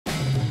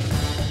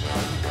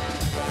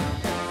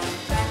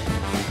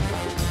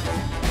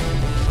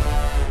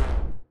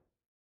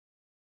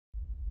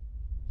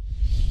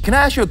Can I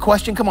ask you a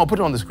question? Come on, put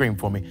it on the screen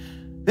for me.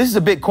 This is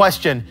a big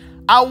question.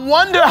 I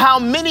wonder how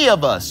many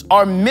of us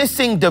are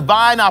missing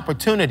divine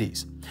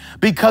opportunities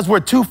because we're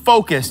too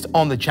focused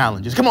on the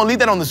challenges. Come on, leave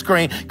that on the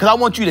screen because I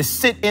want you to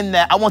sit in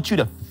that. I want you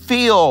to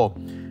feel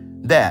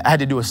that. I had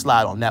to do a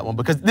slide on that one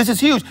because this is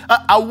huge.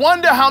 I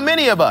wonder how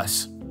many of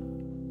us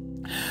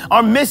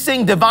are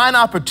missing divine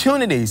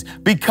opportunities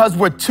because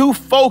we're too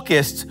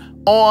focused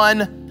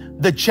on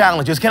the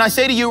challenges. Can I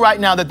say to you right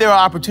now that there are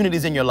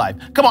opportunities in your life?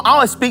 Come on, I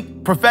want to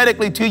speak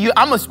prophetically to you.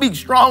 I'm going to speak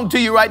strong to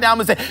you right now. I'm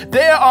going to say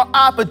there are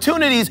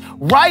opportunities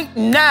right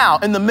now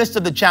in the midst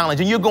of the challenge.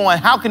 And you're going,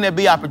 how can there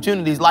be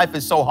opportunities? Life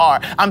is so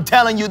hard. I'm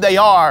telling you they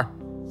are.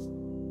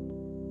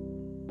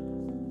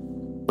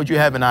 But you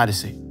have an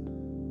odyssey.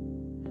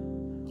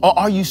 Or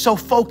are you so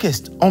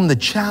focused on the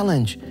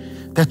challenge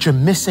that you're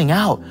missing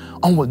out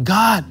on what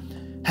God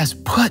has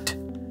put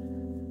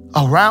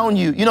around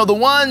you? You know, the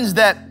ones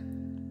that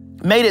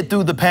made it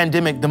through the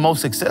pandemic the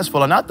most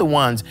successful are not the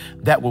ones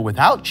that were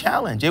without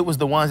challenge. It was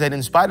the ones that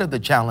in spite of the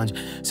challenge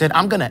said,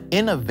 I'm gonna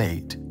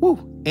innovate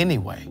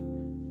anyway.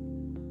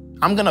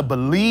 I'm gonna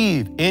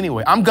believe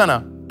anyway.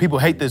 People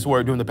hate this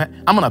word during the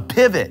pandemic. I'm gonna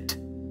pivot.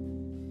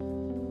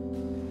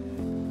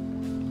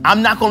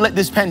 I'm not gonna let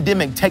this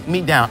pandemic take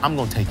me down. I'm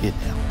gonna take it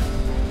down.